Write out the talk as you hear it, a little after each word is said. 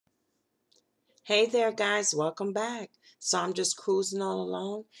Hey there guys, welcome back. So I'm just cruising all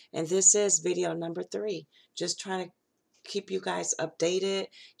along and this is video number 3. Just trying to keep you guys updated,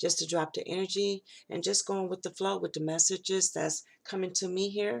 just to drop the energy and just going with the flow with the messages that's coming to me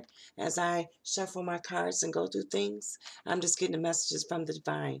here as I shuffle my cards and go through things. I'm just getting the messages from the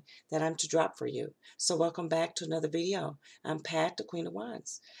divine that I'm to drop for you. So welcome back to another video. I'm Pat, the Queen of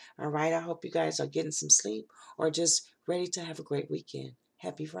Wands. Alright, I hope you guys are getting some sleep or just ready to have a great weekend.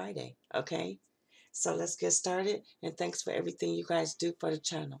 Happy Friday, okay? So let's get started, and thanks for everything you guys do for the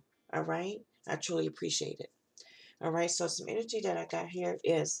channel. All right? I truly appreciate it. All right, so some energy that I got here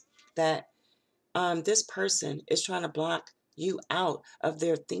is that this person is trying to block you out of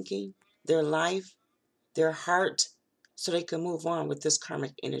their thinking, their life, their heart, so they can move on with this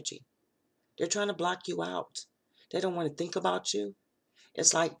karmic energy. They're trying to block you out. They don't want to think about you.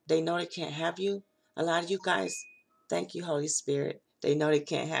 It's like they know they can't have you. A lot of you guys, thank you, Holy Spirit. They know they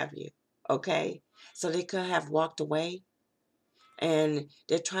can't have you. Okay? So they could have walked away and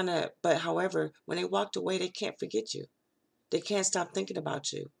they're trying to, but however, when they walked away, they can't forget you. They can't stop thinking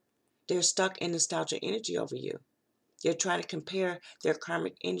about you. They're stuck in nostalgia energy over you. They're trying to compare their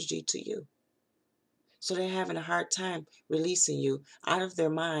karmic energy to you. So they're having a hard time releasing you out of their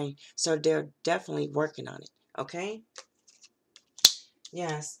mind. So they're definitely working on it. Okay?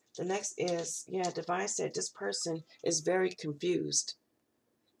 Yes. The next is, Divine said this person is very confused.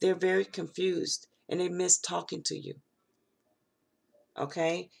 They're very confused and they miss talking to you.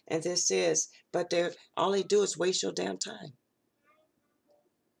 Okay? And this is, but they're all they do is waste your damn time.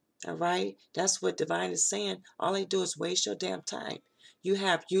 All right? That's what Divine is saying. All they do is waste your damn time. You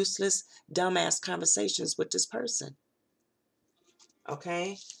have useless, dumbass conversations with this person.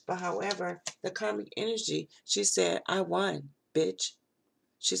 Okay? But however, the karmic energy, she said, I won, bitch.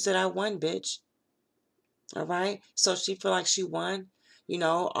 She said, I won, bitch. All right? So she feel like she won,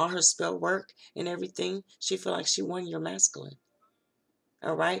 all her spell work and everything. She feel like she won your masculine.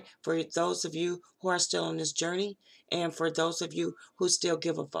 All right? For those of you who are still on this journey and for those of you who still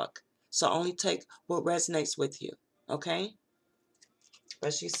give a fuck. So only take what resonates with you. Okay?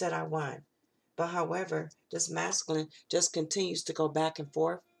 But she said, I won. But however, this masculine just continues to go back and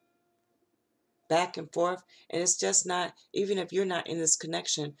forth. And it's just not, even if you're not in this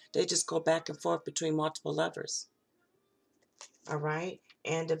connection, they just go back and forth between multiple lovers. All right?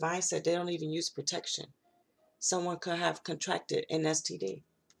 And Divine said they don't even use protection. Someone could have contracted an STD.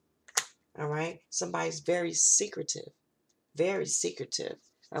 All right? Somebody's very secretive,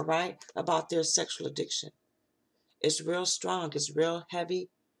 all right, about their sexual addiction. It's real strong. It's real heavy.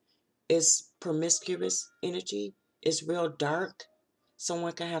 It's promiscuous energy. It's real dark.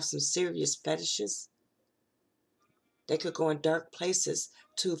 Someone can have some serious fetishes. They could go in dark places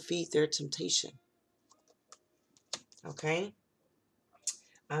to feed their temptation. Okay?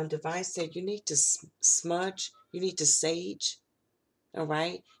 Divine said you need to smudge. You need to sage. All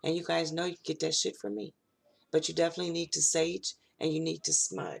right? And you guys know you get that shit from me. But you definitely need to sage and you need to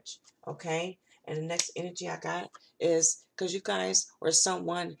smudge. Okay? And the next energy I got is because you guys or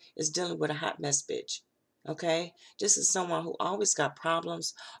someone is dealing with a hot mess bitch. Okay? This is someone who always got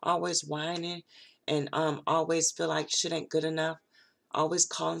problems, always whining, and always feel like shit ain't good enough, always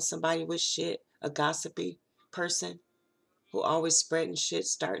calling somebody with shit, a gossipy person who always spreading shit,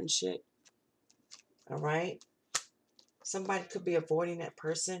 starting shit. All right? Somebody could be avoiding that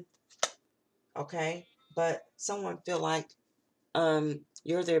person. Okay? But someone feel like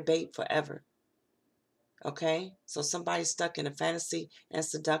you're their bait forever. Okay, so somebody's stuck in a fantasy and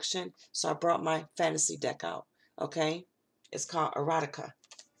seduction. So I brought my fantasy deck out. Okay, it's called Erotica.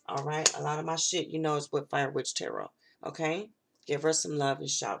 All right, a lot of my shit, is with Fire Witch Tarot. Okay, give her some love and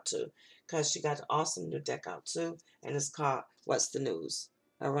shout too, because she got an awesome new deck out too, and it's called What's the News.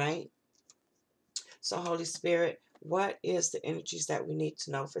 All right, so Holy Spirit, what is the energies that we need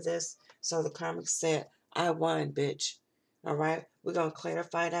to know for this? So the Karmic said, I won, bitch. All right, we're gonna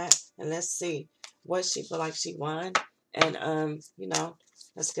clarify that and let's see what she feel like she won, and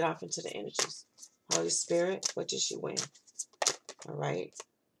let's get off into the energies. Holy Spirit, what did she win? All right.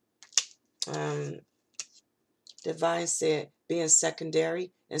 Divine said being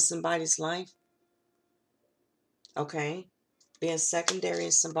secondary in somebody's life. Okay, being secondary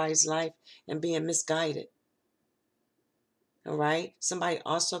in somebody's life and being misguided. All right, somebody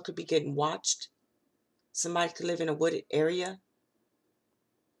also could be getting watched. Somebody could live in a wooded area.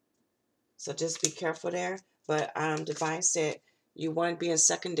 So just be careful there. But Divine said you want to be in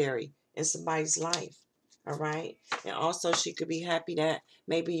secondary in somebody's life. All right. And also she could be happy that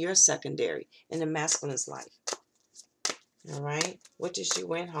maybe you're secondary in the masculine's life. All right. What did she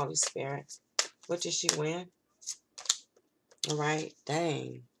win, Holy Spirit? What did she win? All right.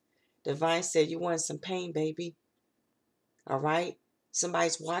 Dang. Divine said you want some pain, baby. All right?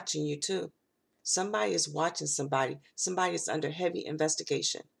 Somebody's watching you too. Somebody is watching somebody. Somebody is under heavy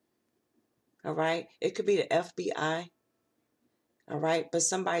investigation. All right? It could be the FBI. All right? But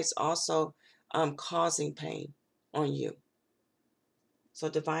somebody's also causing pain on you. So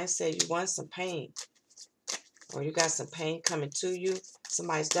Divine said you want some pain. Or you got some pain coming to you.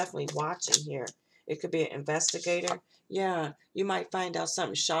 Somebody's definitely watching here. It could be an investigator. Yeah, you might find out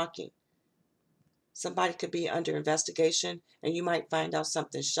something shocking. Somebody could be under investigation and you might find out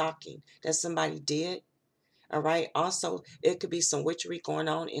something shocking that somebody did. All right. Also, it could be some witchery going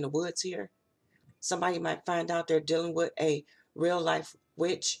on in the woods here. Somebody might find out they're dealing with a real life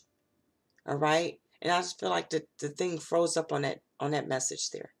witch. All right. And I just feel like the thing froze up on that message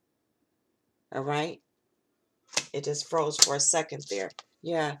there. All right. It just froze for a second there.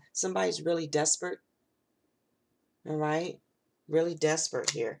 Yeah. Somebody's really desperate. All right. Really desperate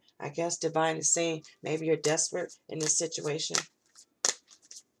here. I guess Divine is saying maybe you're desperate in this situation.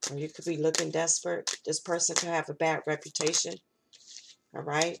 Or you could be looking desperate. This person could have a bad reputation. All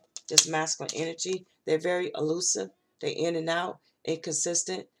right. This masculine energy. They're very elusive. They in and out.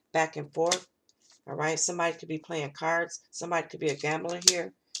 Inconsistent. Back and forth. All right. Somebody could be playing cards. Somebody could be a gambler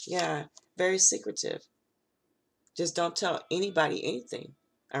here. Yeah. Very secretive. Just don't tell anybody anything.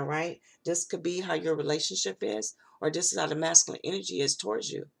 All right. This could be how your relationship is. Or this is how the masculine energy is towards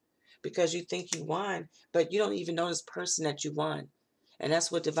you. Because you think you won. But you don't even know this person that you won. And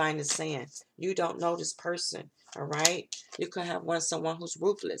that's what Divine is saying. You don't know this person, all right? You could have someone who's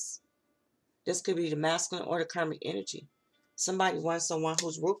ruthless. This could be the masculine or the karmic energy. Somebody wants someone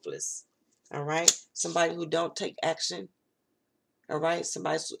who's ruthless, all right? Somebody who don't take action, all right?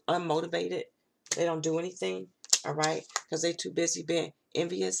 Somebody's unmotivated. They don't do anything, all right? Because they're too busy being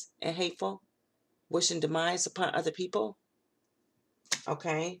envious and hateful, wishing demise upon other people,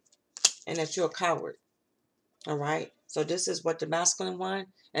 okay? And that you're a coward. All right. So this is what the masculine one,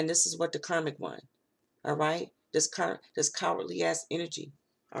 and this is what the karmic one. All right. This cowardly ass energy.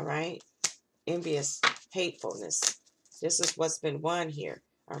 All right. Envious, hatefulness. This is what's been won here.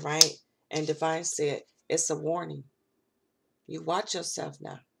 All right. And Divine said it's a warning. You watch yourself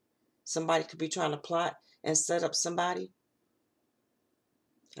now. Somebody could be trying to plot and set up somebody.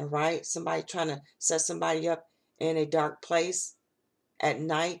 All right. Somebody trying to set somebody up in a dark place at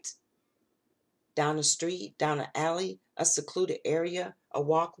night, down the street, down an alley, a secluded area, a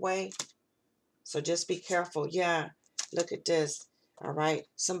walkway. So just be careful. Yeah, look at this. All right.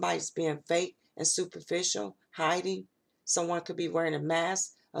 Somebody's being fake and superficial, hiding. Someone could be wearing a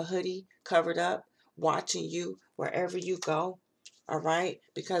mask, a hoodie, covered up, watching you wherever you go. All right.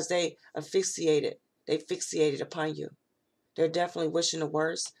 Because they asphyxiated. They fixated upon you. They're definitely wishing the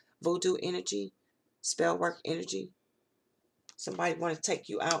worst. Voodoo energy, spell work energy. Somebody want to take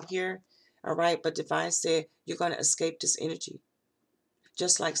you out here. All right. But Divine said you're going to escape this energy.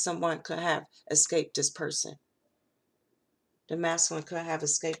 Just like someone could have escaped this person. The masculine could have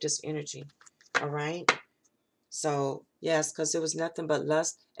escaped this energy. All right. So, yes, because it was nothing but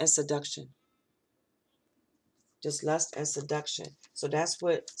lust and seduction. Just lust and seduction. So that's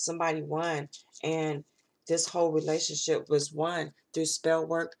what somebody won. And this whole relationship was won through spell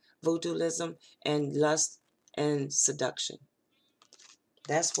work, voodooism, and lust and seduction.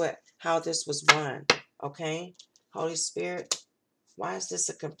 That's how this was won. Okay? Holy Spirit, why is this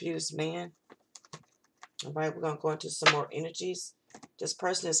a confused man? All right, we're going to go into some more energies. This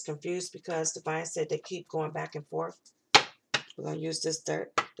person is confused because Divine said they keep going back and forth. We're going to use the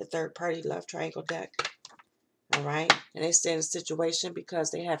third party love triangle deck. All right, and they stay in a situation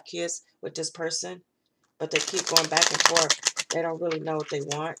because they have kids with this person, but they keep going back and forth. They don't really know what they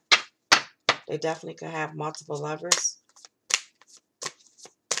want. They definitely could have multiple lovers.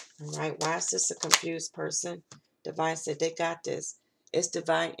 All right, why is this a confused person? Divine said they got this. It's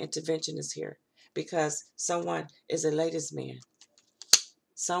divine intervention is here because someone is a ladies' man.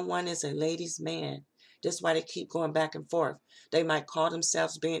 Someone is a ladies' man. That's why they keep going back and forth. They might call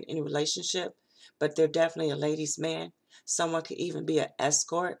themselves being in a relationship, but they're definitely a ladies' man. Someone could even be an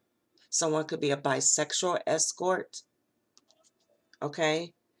escort. Someone could be a bisexual escort.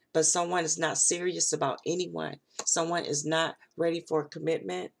 Okay? But someone is not serious about anyone. Someone is not ready for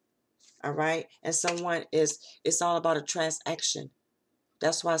commitment. All right? And someone it's all about a transaction.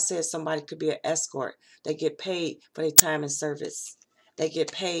 That's why I said somebody could be an escort. They get paid for their time and service. They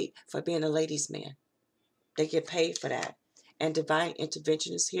get paid for being a ladies' man. They get paid for that. And divine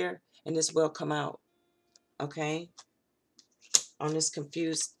intervention is here, and this will come out. Okay? On this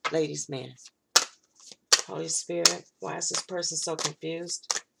confused ladies' man. Holy Spirit, why is this person so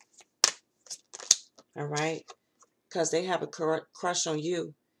confused? All right? Because they have a crush on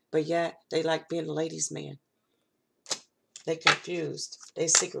you. but yet they like being a ladies' man. They confused. They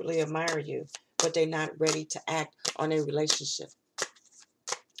secretly admire you, but they're not ready to act on a relationship.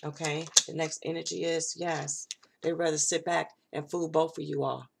 Okay? The next energy is, yes, they'd rather sit back and fool both of you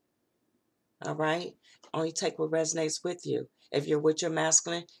all. All right? Only take what resonates with you. If you're with your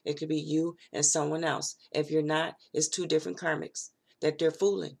masculine, it could be you and someone else. If you're not, it's two different karmics that they're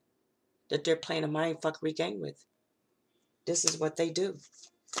fooling, that they're playing a mind fuckery game with. This is what they do.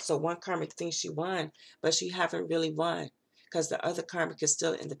 So one karmic thinks she won, but she haven't really won because the other karmic is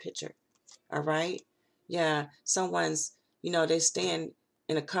still in the picture. All right? Yeah, someone's, they stand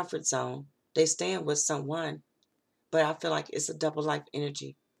in a comfort zone. They stand with someone, but I feel like it's a double life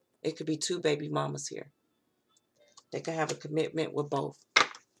energy. It could be two baby mamas here. They could have a commitment with both.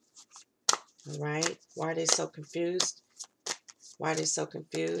 All right? Why are they so confused? Why are they so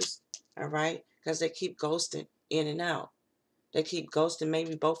confused? All right? Because they keep ghosting in and out. They keep ghosting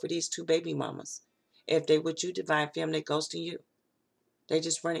maybe both of these two baby mamas. If they with you, divine femme, they ghosting you. They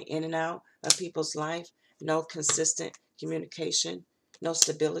just running in and out of people's life. No consistent communication. No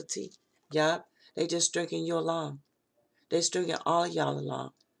stability. Yup. They just stringing you along. They stringing all of y'all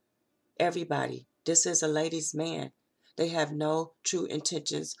along. Everybody. This is a ladies' man. They have no true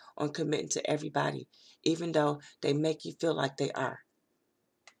intentions on committing to everybody, even though they make you feel like they are.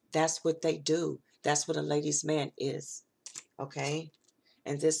 That's what they do. That's what a ladies' man is. Okay?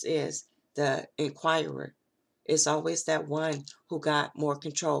 And this is the inquirer. It's always that one who got more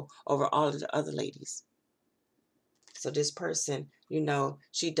control over all of the other ladies. So this person,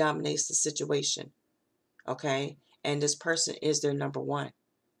 she dominates the situation. Okay? And this person is their number one.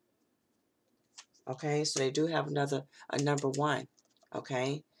 Okay? So they do have a number one.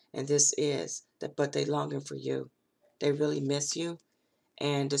 Okay? And this is but they longing for you. They really miss you.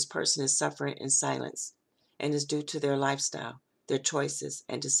 And this person is suffering in silence. And it's due to their lifestyle, their choices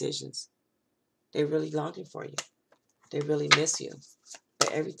and decisions. They're really longing for you. They really miss you.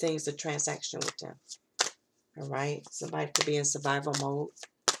 But everything's a transaction with them. All right? Somebody could be in survival mode.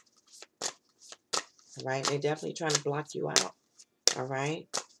 All right? They're definitely trying to block you out. All right?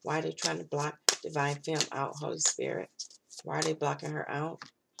 Why are they trying to block divine femme out, Holy Spirit? Why are they blocking her out?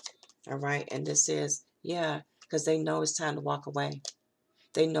 All right? And this is, because they know it's time to walk away.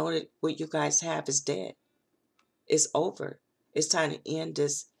 They know that what you guys have is dead. It's over. It's time to end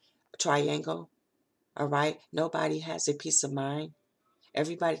this triangle. All right? Nobody has a peace of mind.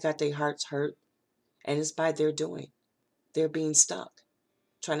 Everybody got their hearts hurt. And it's by their doing. They're being stuck,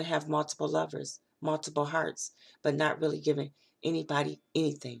 trying to have multiple lovers, multiple hearts, but not really giving anybody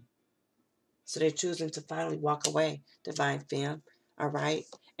anything. So they're choosing to finally walk away, divine femme, all right?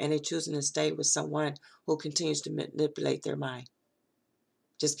 And they're choosing to stay with someone who continues to manipulate their mind.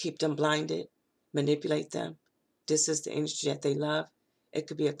 Just keep them blinded, manipulate them. This is the energy that they love. It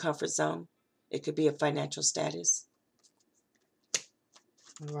could be a comfort zone. It could be a financial status.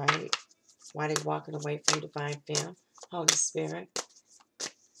 All right? Why they walking away from divine femme? Holy Spirit.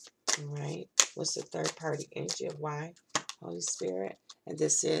 All right. What's the third party energy of why? Holy Spirit. And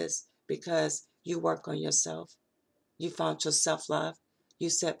this is because you work on yourself. You found your self-love. You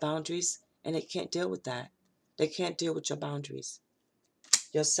set boundaries, and they can't deal with that. They can't deal with your boundaries.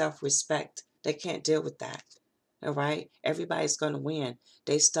 Your self-respect. They can't deal with that. All right? Everybody's going to win.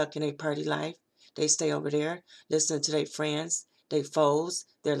 They stuck in a party life. They stay over there, listening to their friends, their foes,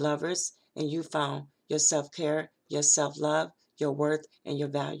 their lovers, and you found your self-care, your self-love, your worth, and your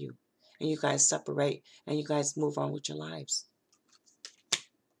value. And you guys separate, and you guys move on with your lives.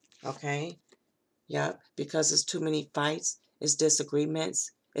 Okay? Yep, because it's too many fights, it's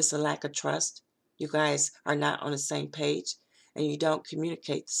disagreements, it's a lack of trust. You guys are not on the same page, and you don't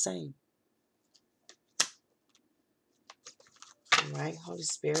communicate the same. All right, Holy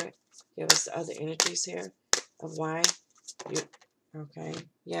Spirit, give us the other energies here of why you, okay,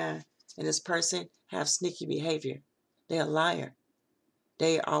 yeah. And this person have sneaky behavior. They're a liar.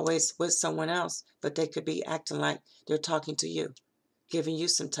 They are always with someone else, but they could be acting like they're talking to you, giving you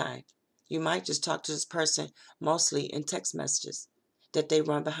some time. You might just talk to this person mostly in text messages that they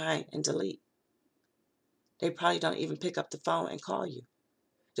run behind and delete. They probably don't even pick up the phone and call you.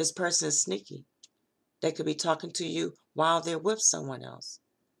 This person is sneaky. They could be talking to you while they're with someone else.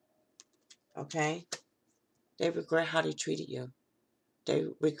 Okay? They regret how they treated you. They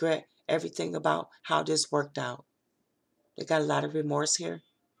regret everything about how this worked out. They got a lot of remorse here,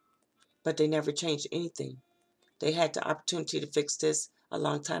 but they never changed anything. They had the opportunity to fix this a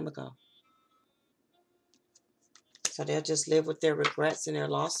long time ago. So they'll just live with their regrets and their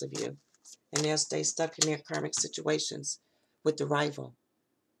loss of you. And they'll stay stuck in their karmic situations with the rival.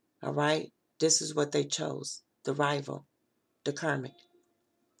 All right? This is what they chose. The rival. The karmic.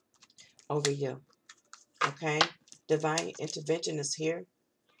 over you. Okay? Divine intervention is here.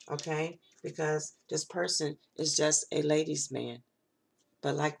 Okay? Because this person is just a ladies' man.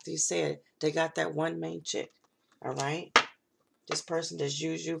 But like you said, they got that one main chick. All right? This person just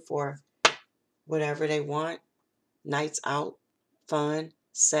use you for whatever they want. Nights out, fun,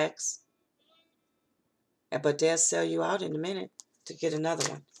 sex. But they'll sell you out in a minute to get another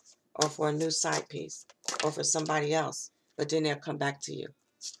one. Or for a new side piece. Or for somebody else. But then they'll come back to you.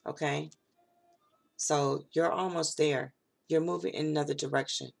 Okay? So you're almost there. You're moving in another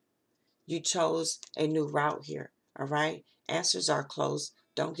direction. You chose a new route here. All right? Answers are close.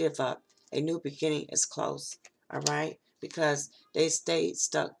 Don't give up. A new beginning is close. All right? Because they stayed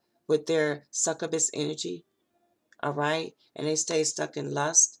stuck with their succubus energy. All right? And they stay stuck in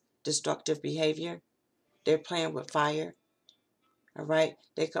lust, destructive behavior. They're playing with fire. All right?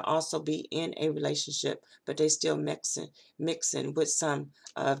 They could also be in a relationship, but they still mixing with some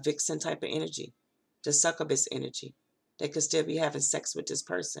vixen type of energy, the succubus energy. They could still be having sex with this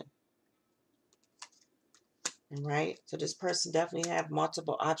person. All right? So this person definitely have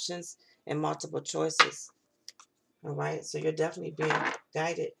multiple options and multiple choices. All right? So you're definitely being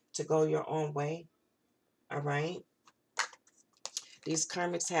guided to go your own way. All right? These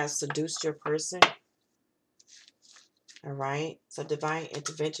karmics have seduced your person. All right? So divine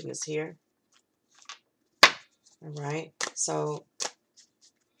intervention is here. All right? So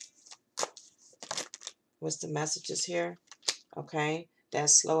what's the messages here? Okay?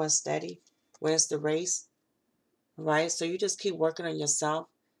 That's slow and steady. Where's the race? All right? So you just keep working on yourself.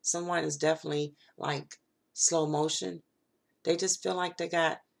 Someone is definitely like slow motion. They just feel like they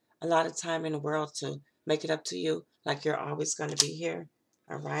got a lot of time in the world to make it up to you, like you're always going to be here.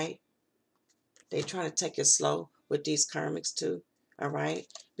 All right? They trying to take it slow with these karmics too. All right?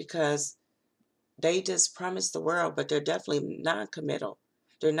 Because they just promise the world, but they're definitely non-committal.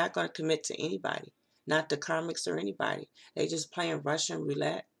 They're not going to commit to anybody, not the karmics or anybody. They just playing Russian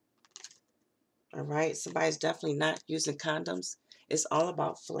roulette. All right? Somebody's definitely not using condoms. It's all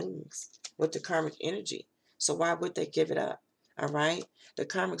about flings with the karmic energy. So why would they give it up? All right? The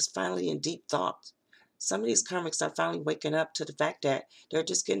karmics finally in deep thought. Some of these karmics are finally waking up to the fact that they're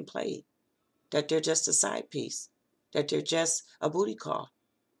just getting played, that they're just a side piece, that they're just a booty call.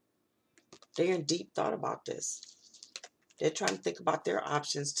 They're in deep thought about this. They're trying to think about their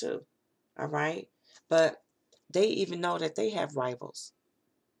options too. All right? But they even know that they have rivals.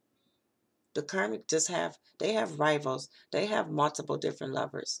 The karmic they have rivals. They have multiple different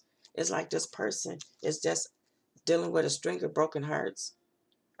lovers. It's like this person is just dealing with a string of broken hearts.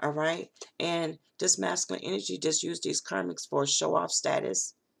 All right? And this masculine energy just use these karmics for show off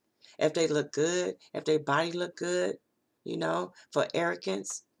status. If they look good, if their body look good, you know, for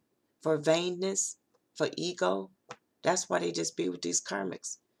arrogance, for vainness, for ego. That's why they just be with these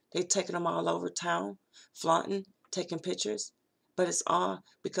karmics. They taking them all over town, flaunting, taking pictures. But it's all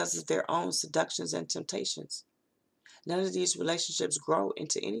because of their own seductions and temptations. None of these relationships grow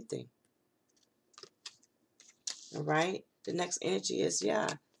into anything. All right? The next energy is, yeah,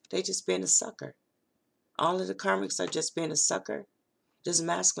 they just being a sucker. All of the karmics are just being a sucker. Does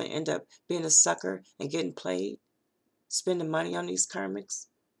masculine end up being a sucker and getting played? Spending money on these karmics?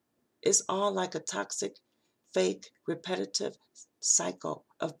 It's all like a toxic, fake, repetitive cycle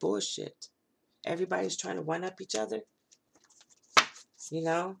of bullshit. Everybody's trying to one-up each other. You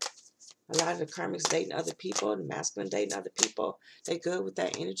know? A lot of the karmics dating other people, the masculine dating other people. They good with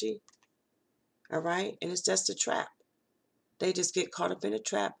that energy. All right? And it's just a trap. They just get caught up in a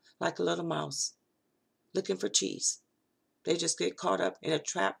trap like a little mouse looking for cheese. They just get caught up in a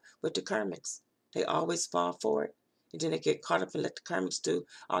trap with the karmics. They always fall for it. And then they get caught up and let the karmics do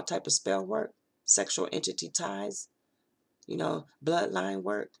all type of spell work, sexual entity ties, you know, bloodline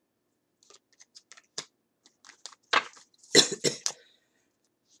work.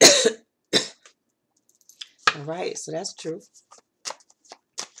 All right, so that's true.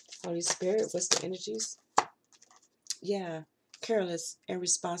 Holy Spirit, what's the energies? Yeah, careless and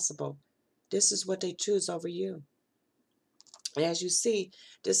irresponsible. This is what they choose over you. And as you see,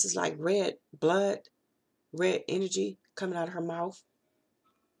 this is like red blood, red energy coming out of her mouth.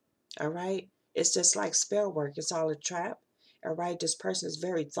 All right? It's just like spell work. It's all a trap. All right? This person is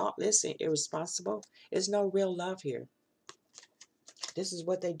very thoughtless and irresponsible. There's no real love here. This is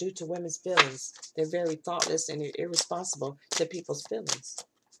what they do to women's feelings. They're very thoughtless and irresponsible to people's feelings.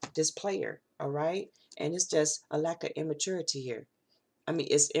 This player, all right? And it's just a lack of immaturity here. I mean,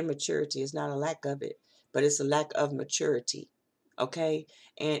 it's immaturity. It's not a lack of it, but it's a lack of maturity, okay?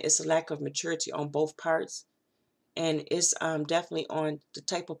 And it's a lack of maturity on both parts. And it's definitely on the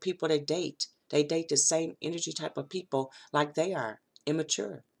type of people they date. They date the same energy type of people like they are,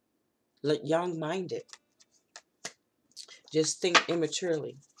 immature. young-minded. Just think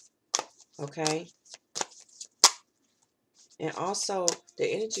immaturely, okay? And also the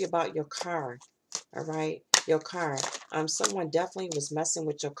energy about your car, all right? Your car. Someone definitely was messing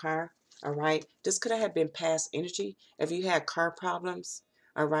with your car, all right? This could have been past energy if you had car problems,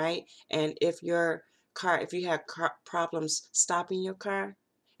 all right? And if you had car problems stopping your car,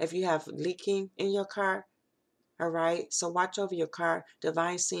 if you have leaking in your car, all right? So watch over your car.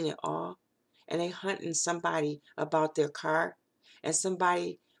 Divine seen it all. And they hunting somebody about their car, and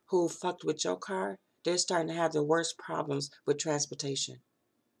somebody who fucked with your car, they're starting to have the worst problems with transportation.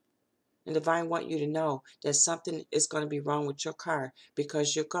 And Divine want you to know that something is going to be wrong with your car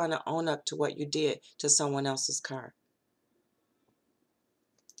because you're going to own up to what you did to someone else's car.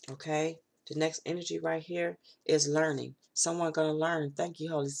 Okay? The next energy right here is learning. Someone going to learn. Thank you,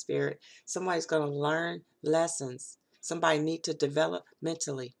 Holy Spirit. Somebody's going to learn lessons. Somebody need to develop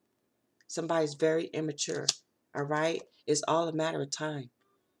mentally. Somebody's very immature. All right? It's all a matter of time.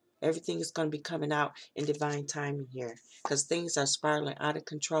 Everything is going to be coming out in divine timing here because things are spiraling out of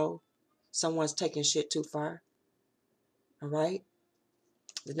control. Someone's taking shit too far. All right?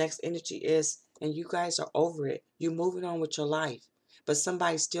 The next energy is, and you guys are over it. You're moving on with your life. But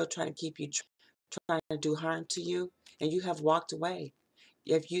somebody's still trying to keep you, trying to do harm to you, and you have walked away.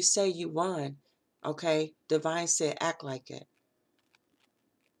 If you say you won, okay, Divine said act like it.